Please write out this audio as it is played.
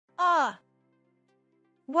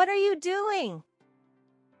What are you doing?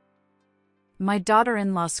 My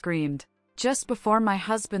daughter-in-law screamed, just before my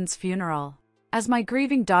husband's funeral, as my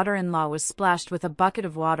grieving daughter-in-law was splashed with a bucket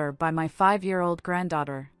of water by my 5-year-old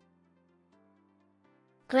granddaughter.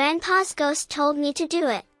 Grandpa's ghost told me to do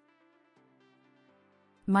it.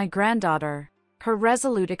 My granddaughter, her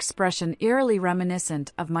resolute expression eerily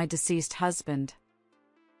reminiscent of my deceased husband.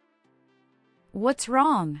 What's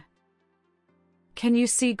wrong? Can you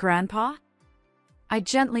see Grandpa? I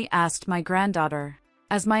gently asked my granddaughter,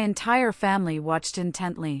 as my entire family watched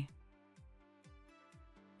intently.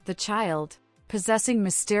 The child, possessing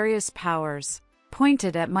mysterious powers,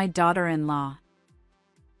 pointed at my daughter-in-law.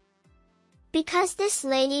 Because this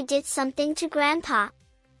lady did something to Grandpa.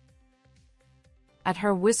 At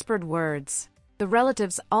her whispered words, the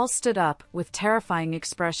relatives all stood up with terrifying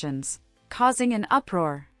expressions, causing an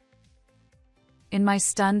uproar. In my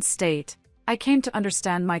stunned state, I came to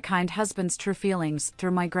understand my kind husband's true feelings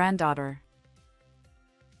through my granddaughter.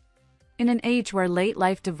 In an age where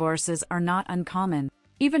late-life divorces are not uncommon,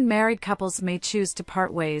 even married couples may choose to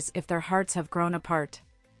part ways if their hearts have grown apart.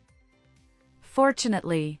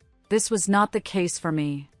 Fortunately, this was not the case for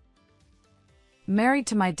me. Married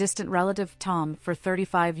to my distant relative Tom for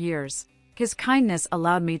 35 years, his kindness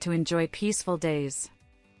allowed me to enjoy peaceful days.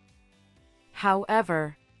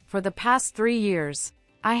 However, for the past 3 years,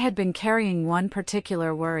 I had been carrying one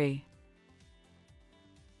particular worry.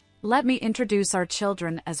 Let me introduce our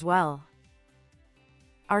children as well.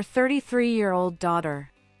 Our 33-year-old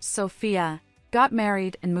daughter, Sophia, got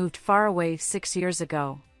married and moved far away 6 years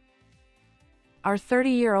ago. Our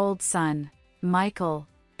 30-year-old son, Michael,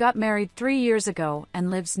 got married 3 years ago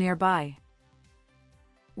and lives nearby.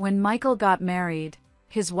 When Michael got married,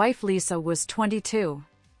 his wife Lisa was 22.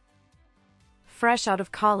 Fresh out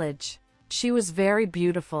of college, she was very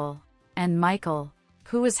beautiful, and Michael,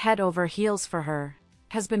 who was head over heels for her,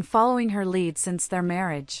 has been following her lead since their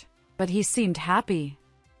marriage, but he seemed happy.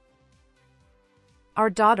 Our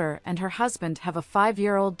daughter and her husband have a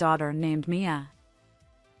 5-year-old daughter named Mia.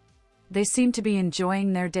 They seem to be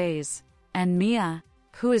enjoying their days, and Mia,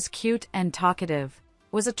 who is cute and talkative,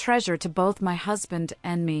 was a treasure to both my husband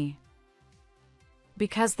and me.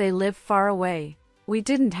 Because they live far away, we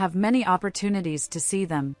didn't have many opportunities to see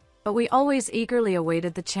them, but we always eagerly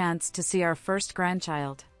awaited the chance to see our first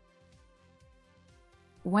grandchild.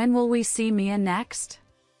 When will we see Mia next?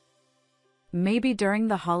 Maybe during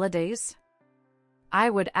the holidays?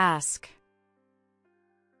 I would ask.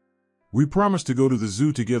 We promised to go to the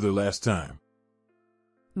zoo together last time.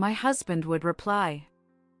 My husband would reply.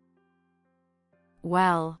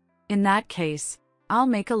 Well, in that case, I'll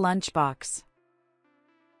make a lunchbox.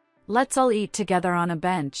 Let's all eat together on a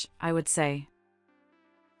bench, I would say.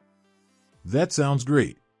 That sounds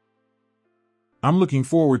great. I'm looking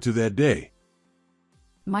forward to that day.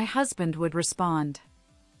 My husband would respond.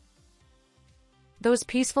 Those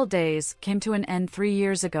peaceful days came to an end 3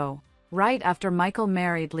 years ago, right after Michael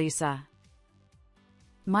married Lisa.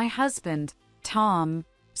 My husband, Tom,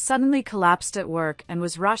 suddenly collapsed at work and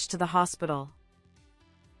was rushed to the hospital.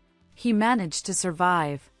 He managed to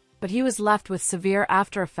survive, but he was left with severe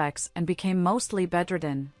aftereffects and became mostly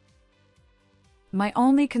bedridden. My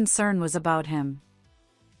only concern was about him.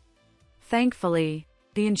 Thankfully,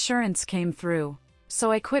 the insurance came through,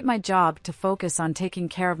 so I quit my job to focus on taking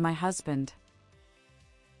care of my husband.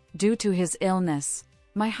 Due to his illness,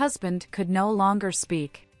 my husband could no longer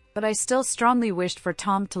speak, but I still strongly wished for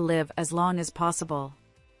Tom to live as long as possible.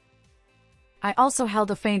 I also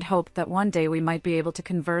held a faint hope that one day we might be able to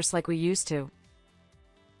converse like we used to.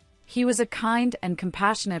 He was a kind and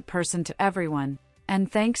compassionate person to everyone,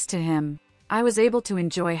 and thanks to him, I was able to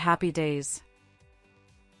enjoy happy days.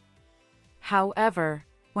 However,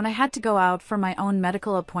 when I had to go out for my own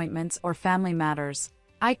medical appointments or family matters,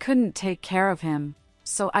 I couldn't take care of him,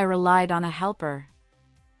 so I relied on a helper.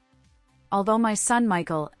 Although my son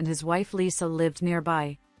Michael and his wife Lisa lived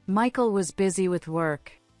nearby, Michael was busy with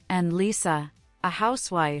work, and Lisa, a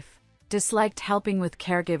housewife, disliked helping with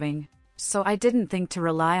caregiving, so I didn't think to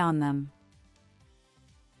rely on them.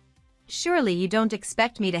 Surely you don't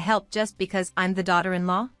expect me to help just because I'm the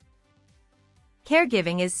daughter-in-law?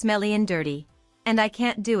 Caregiving is smelly and dirty, and I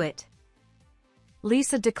can't do it.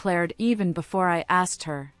 Lisa declared even before I asked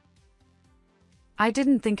her. I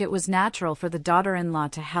didn't think it was natural for the daughter-in-law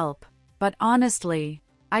to help, but honestly,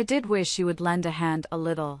 I did wish she would lend a hand a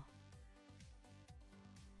little.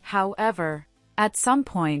 However, at some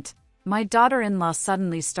point, my daughter-in-law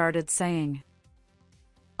suddenly started saying,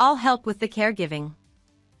 I'll help with the caregiving.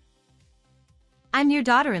 I'm your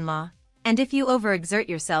daughter-in-law, and if you overexert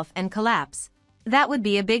yourself and collapse, that would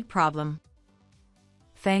be a big problem.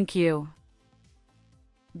 Thank you.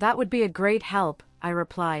 That would be a great help, I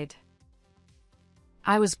replied.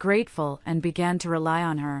 I was grateful and began to rely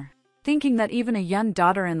on her, thinking that even a young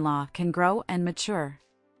daughter-in-law can grow and mature.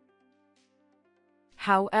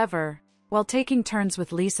 However, while taking turns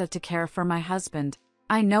with Lisa to care for my husband,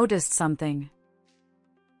 I noticed something.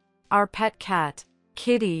 Our pet cat,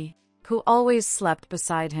 Kitty, who always slept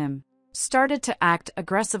beside him, started to act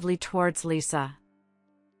aggressively towards Lisa.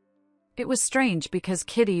 It was strange because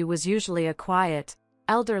Kitty was usually a quiet,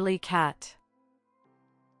 elderly cat.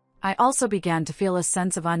 I also began to feel a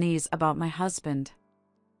sense of unease about my husband.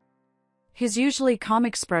 His usually calm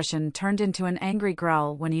expression turned into an angry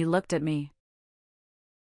growl when he looked at me.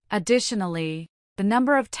 Additionally, the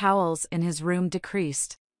number of towels in his room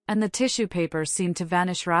decreased, and the tissue paper seemed to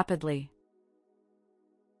vanish rapidly.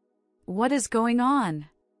 What is going on?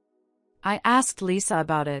 I asked Lisa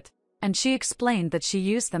about it, and she explained that she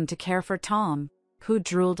used them to care for Tom, who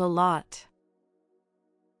drooled a lot.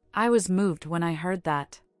 I was moved when I heard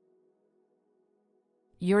that.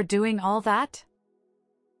 You're doing all that?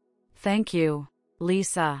 Thank you,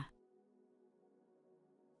 Lisa.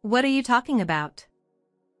 What are you talking about?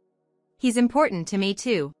 He's important to me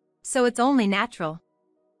too, so it's only natural.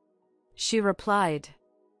 She replied.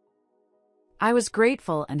 I was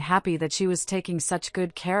grateful and happy that she was taking such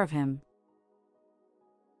good care of him.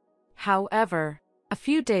 However, a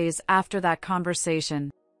few days after that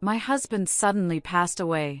conversation, my husband suddenly passed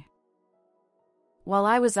away. While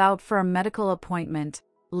I was out for a medical appointment,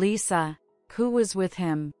 Lisa, who was with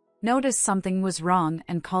him, noticed something was wrong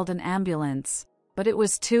and called an ambulance, but it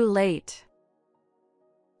was too late.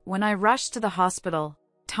 When I rushed to the hospital,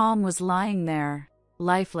 Tom was lying there,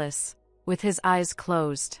 lifeless, with his eyes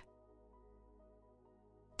closed.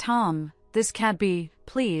 Tom, this can't be,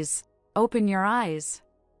 please, open your eyes.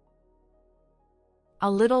 A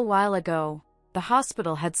little while ago, the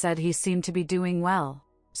hospital had said he seemed to be doing well,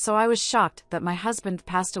 so I was shocked that my husband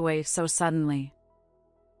passed away so suddenly.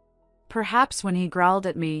 Perhaps when he growled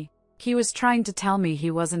at me, he was trying to tell me he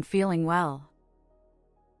wasn't feeling well.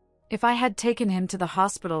 If I had taken him to the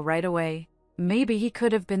hospital right away, maybe he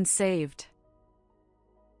could have been saved.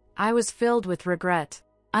 I was filled with regret,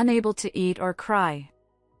 unable to eat or cry.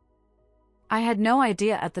 I had no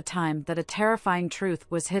idea at the time that a terrifying truth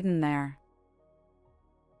was hidden there.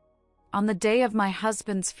 On the day of my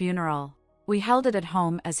husband's funeral, we held it at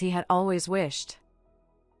home as he had always wished.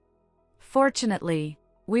 Fortunately,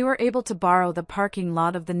 we were able to borrow the parking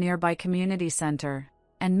lot of the nearby community center,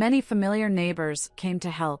 and many familiar neighbors came to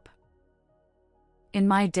help. In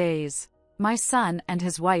my days, my son and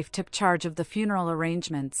his wife took charge of the funeral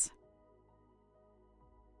arrangements.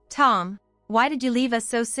 Tom, why did you leave us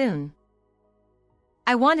so soon?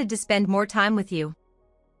 I wanted to spend more time with you.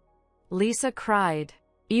 Lisa cried,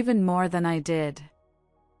 even more than I did.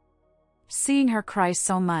 Seeing her cry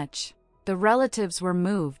so much, the relatives were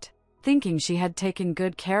moved, thinking she had taken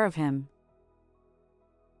good care of him.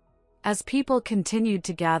 As people continued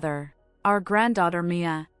to gather, our granddaughter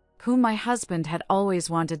Mia, whom my husband had always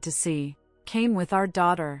wanted to see, came with our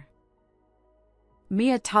daughter.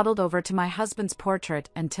 Mia toddled over to my husband's portrait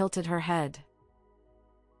and tilted her head.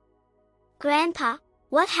 Grandpa,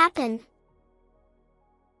 what happened?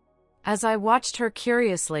 As I watched her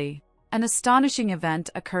curiously, an astonishing event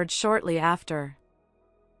occurred shortly after.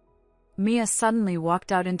 Mia suddenly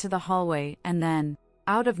walked out into the hallway and then,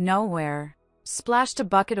 out of nowhere, splashed a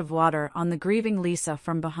bucket of water on the grieving Lisa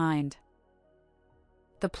from behind.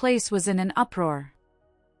 The place was in an uproar.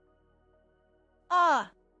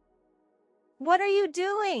 Ah! What are you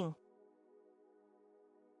doing?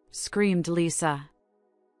 Screamed Lisa.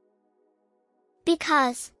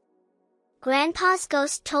 Because Grandpa's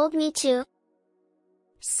ghost told me to,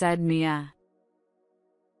 said Mia.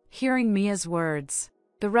 Hearing Mia's words,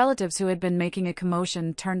 the relatives who had been making a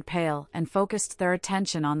commotion turned pale and focused their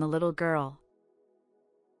attention on the little girl.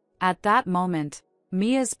 At that moment,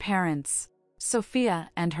 Mia's parents,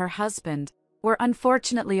 Sophia and her husband, were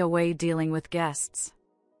unfortunately away dealing with guests.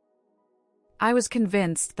 I was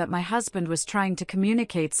convinced that my husband was trying to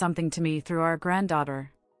communicate something to me through our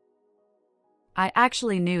granddaughter. I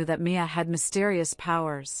actually knew that Mia had mysterious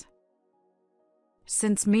powers.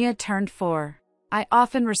 Since Mia turned 4, I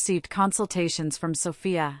often received consultations from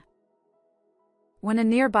Sophia. When a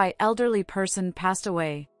nearby elderly person passed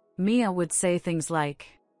away, Mia would say things like,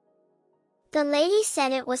 "The lady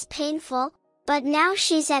said it was painful, but now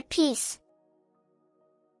she's at peace."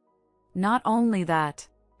 Not only that,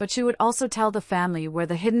 but she would also tell the family where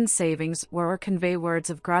the hidden savings were or convey words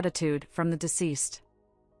of gratitude from the deceased.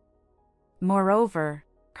 Moreover,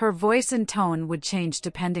 her voice and tone would change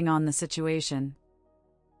depending on the situation.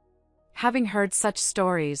 Having heard such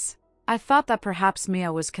stories, I thought that perhaps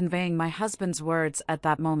Mia was conveying my husband's words at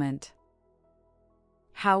that moment.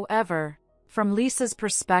 However, from Lisa's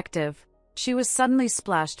perspective, she was suddenly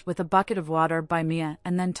splashed with a bucket of water by Mia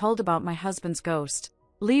and then told about my husband's ghost,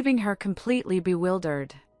 leaving her completely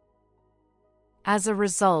bewildered. As a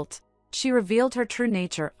result, she revealed her true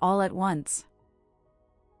nature all at once.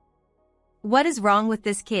 What is wrong with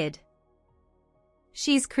this kid?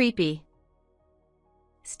 She's creepy.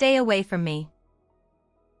 Stay away from me.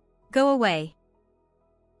 Go away,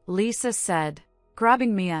 Lisa said,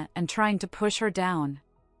 grabbing Mia and trying to push her down.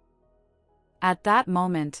 At that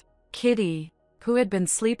moment, Kitty, who had been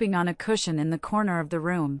sleeping on a cushion in the corner of the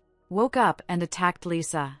room, woke up and attacked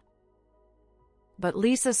Lisa. But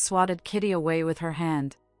Lisa swatted Kitty away with her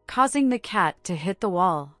hand, causing the cat to hit the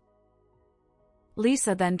wall.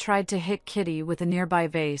 Lisa then tried to hit Kitty with a nearby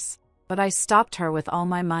vase, but I stopped her with all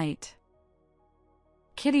my might.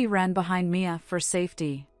 Kitty ran behind Mia for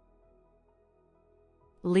safety.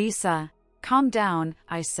 Lisa, calm down,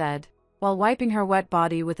 I said, while wiping her wet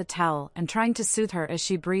body with a towel and trying to soothe her as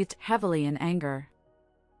she breathed heavily in anger.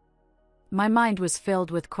 My mind was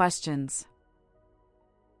filled with questions.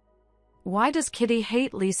 Why does Kitty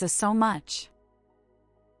hate Lisa so much?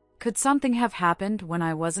 Could something have happened when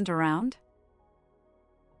I wasn't around?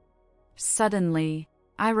 Suddenly,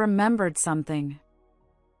 I remembered something.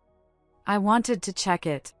 I wanted to check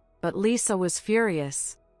it, but Lisa was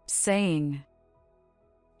furious, saying,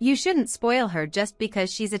 You shouldn't spoil her just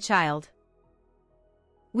because she's a child.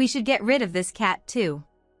 We should get rid of this cat too.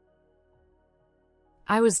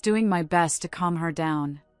 I was doing my best to calm her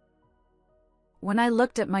down. When I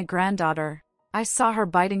looked at my granddaughter, I saw her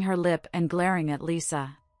biting her lip and glaring at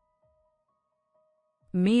Lisa.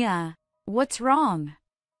 Mia, what's wrong?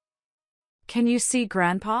 Can you see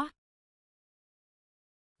Grandpa?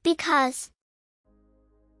 Because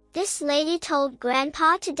this lady told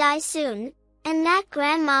Grandpa to die soon, and that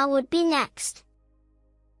Grandma would be next.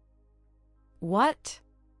 What?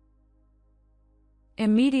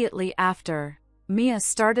 Immediately after, Mia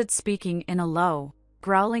started speaking in a low,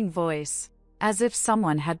 growling voice, as if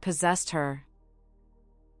someone had possessed her.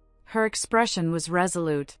 Her expression was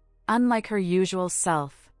resolute, unlike her usual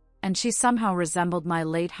self, and she somehow resembled my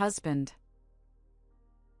late husband.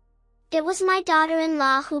 It was my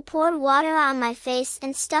daughter-in-law who poured water on my face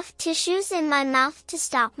and stuffed tissues in my mouth to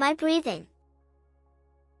stop my breathing.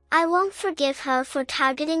 I won't forgive her for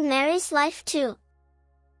targeting Mary's life too.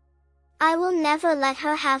 I will never let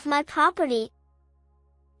her have my property.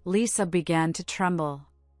 Lisa began to tremble.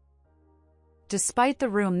 Despite the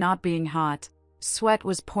room not being hot, sweat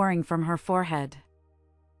was pouring from her forehead.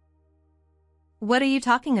 What are you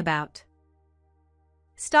talking about?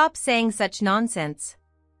 Stop saying such nonsense.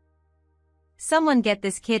 Someone get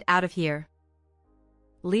this kid out of here.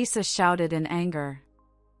 Lisa shouted in anger.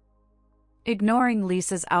 Ignoring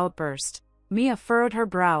Lisa's outburst, Mia furrowed her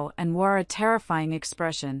brow and wore a terrifying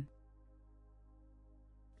expression.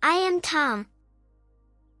 I am Tom.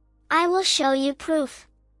 I will show you proof.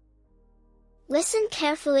 Listen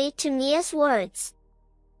carefully to Mia's words.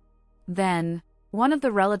 Then, one of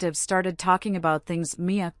the relatives started talking about things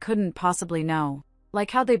Mia couldn't possibly know,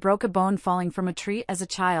 like how they broke a bone falling from a tree as a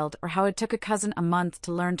child or how it took a cousin a month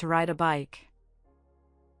to learn to ride a bike.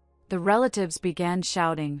 The relatives began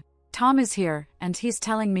shouting, Tom is here, and he's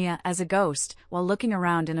telling Mia as a ghost, while looking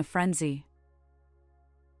around in a frenzy.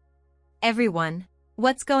 Everyone,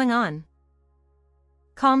 what's going on?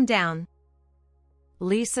 Calm down,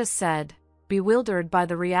 Lisa said, bewildered by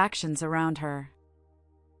the reactions around her.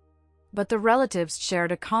 But the relatives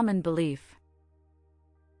shared a common belief.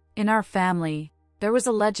 In our family, there was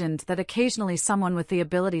a legend that occasionally someone with the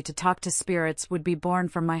ability to talk to spirits would be born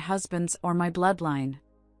from my husband's or my bloodline.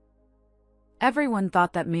 Everyone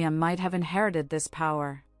thought that Mia might have inherited this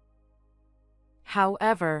power.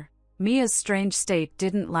 However, Mia's strange state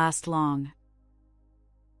didn't last long.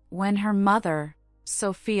 When her mother,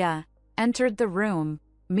 Sophia, entered the room,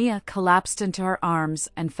 Mia collapsed into her arms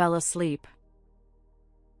and fell asleep.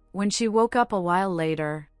 When she woke up a while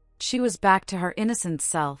later, she was back to her innocent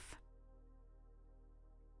self.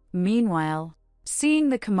 Meanwhile, seeing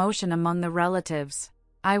the commotion among the relatives,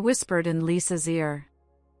 I whispered in Lisa's ear.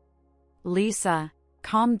 Lisa,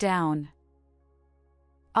 calm down.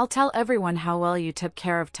 I'll tell everyone how well you took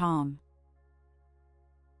care of Tom.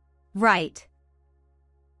 Right.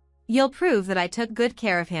 You'll prove that I took good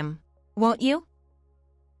care of him, won't you?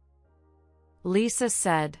 Lisa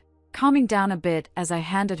said, calming down a bit as I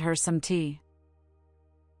handed her some tea.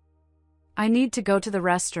 I need to go to the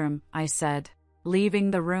restroom, I said,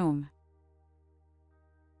 leaving the room.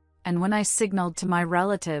 And when I signaled to my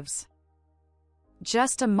relatives,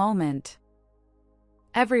 just a moment,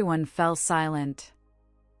 Everyone fell silent.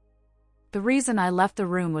 The reason I left the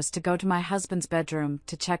room was to go to my husband's bedroom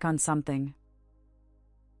to check on something.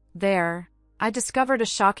 There, I discovered a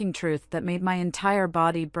shocking truth that made my entire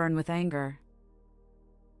body burn with anger.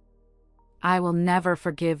 I will never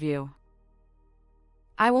forgive you.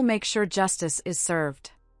 I will make sure justice is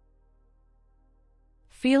served.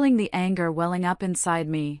 Feeling the anger welling up inside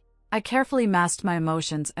me, I carefully masked my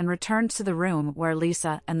emotions and returned to the room where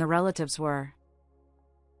Lisa and the relatives were.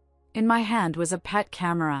 In my hand was a pet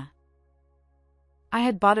camera. I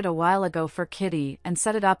had bought it a while ago for Kitty and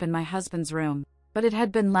set it up in my husband's room, but it had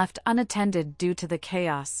been left unattended due to the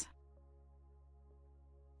chaos.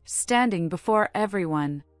 Standing before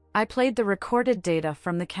everyone, I played the recorded data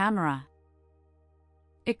from the camera.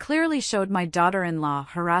 It clearly showed my daughter-in-law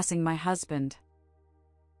harassing my husband.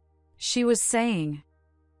 She was saying,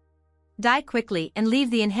 "Die quickly and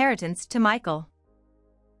leave the inheritance to Michael.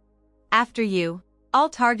 After you, I'll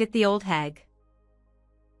target the old hag."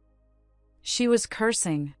 She was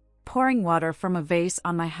cursing, pouring water from a vase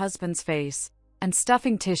on my husband's face, and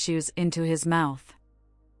stuffing tissues into his mouth.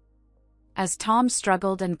 As Tom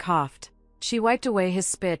struggled and coughed, she wiped away his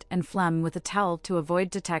spit and phlegm with a towel to avoid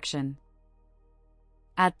detection.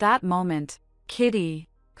 At that moment, Kitty,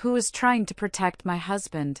 who was trying to protect my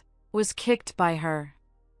husband, was kicked by her.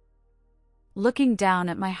 Looking down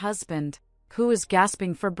at my husband, who was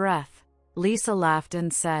gasping for breath, Lisa laughed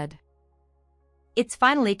and said, "It's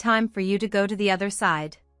finally time for you to go to the other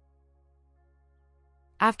side."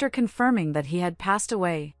 After confirming that he had passed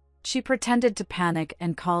away, she pretended to panic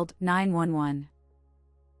and called 911.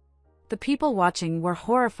 The people watching were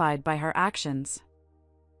horrified by her actions.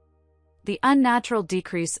 The unnatural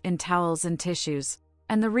decrease in towels and tissues,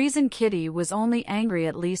 and the reason Kitty was only angry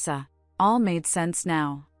at Lisa, all made sense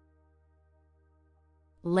now.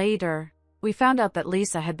 Later, we found out that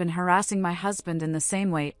Lisa had been harassing my husband in the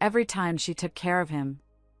same way every time she took care of him.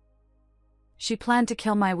 She planned to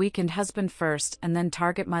kill my weakened husband first and then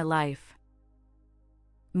target my life.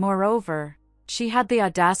 Moreover, she had the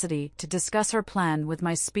audacity to discuss her plan with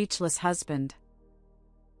my speechless husband.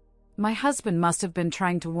 My husband must have been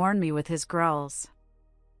trying to warn me with his growls.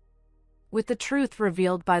 With the truth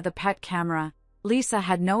revealed by the pet camera, Lisa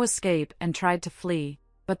had no escape and tried to flee,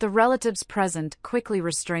 but the relatives present quickly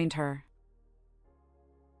restrained her.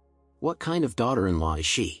 What kind of daughter-in-law is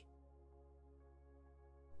she?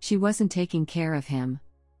 She wasn't taking care of him.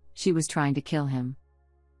 She was trying to kill him.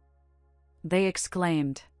 They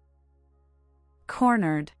exclaimed.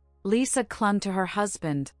 Cornered, Lisa clung to her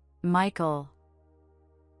husband, Michael.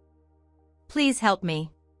 "Please help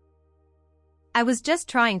me. I was just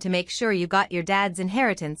trying to make sure you got your dad's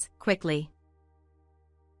inheritance quickly.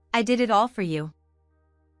 I did it all for you,"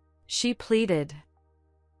 she pleaded.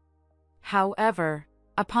 However,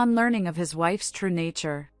 upon learning of his wife's true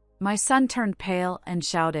nature, my son turned pale and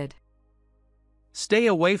shouted, "Stay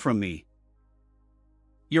away from me.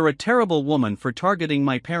 You're a terrible woman for targeting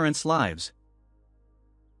my parents' lives."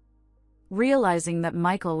 Realizing that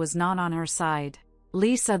Michael was not on her side,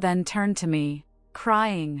 Lisa then turned to me,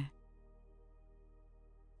 crying,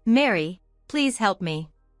 "Mary, please help me.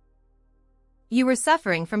 You were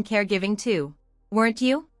suffering from caregiving too, weren't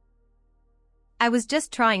you? I was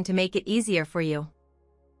just trying to make it easier for you."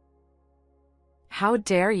 How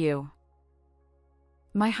dare you?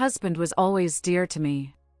 My husband was always dear to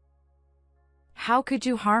me. How could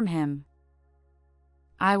you harm him?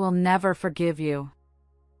 I will never forgive you.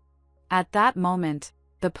 At that moment,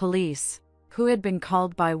 the police, who had been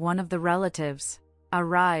called by one of the relatives,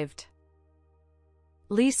 arrived.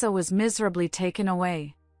 Lisa was miserably taken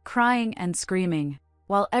away, crying and screaming,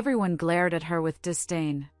 while everyone glared at her with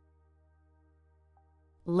disdain.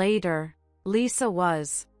 Later, Lisa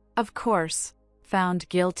was, of course, found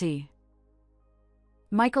guilty.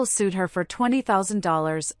 Michael sued her for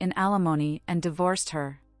 $20,000 in alimony and divorced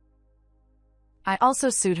her. I also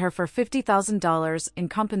sued her for $50,000 in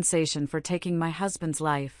compensation for taking my husband's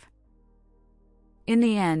life. In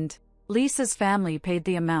the end, Lisa's family paid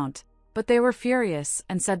the amount, but they were furious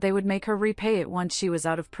and said they would make her repay it once she was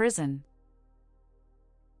out of prison.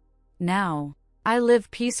 Now, I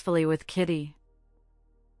live peacefully with Kitty.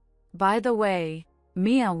 By the way,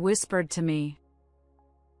 Mia whispered to me,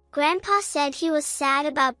 Grandpa said he was sad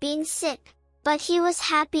about being sick, but he was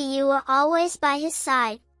happy you were always by his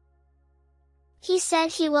side. He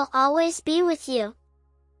said he will always be with you.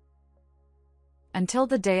 Until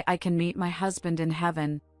the day I can meet my husband in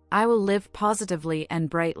heaven, I will live positively and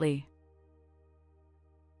brightly.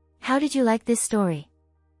 How did you like this story?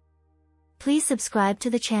 Please subscribe to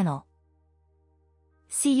the channel.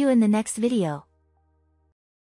 See you in the next video.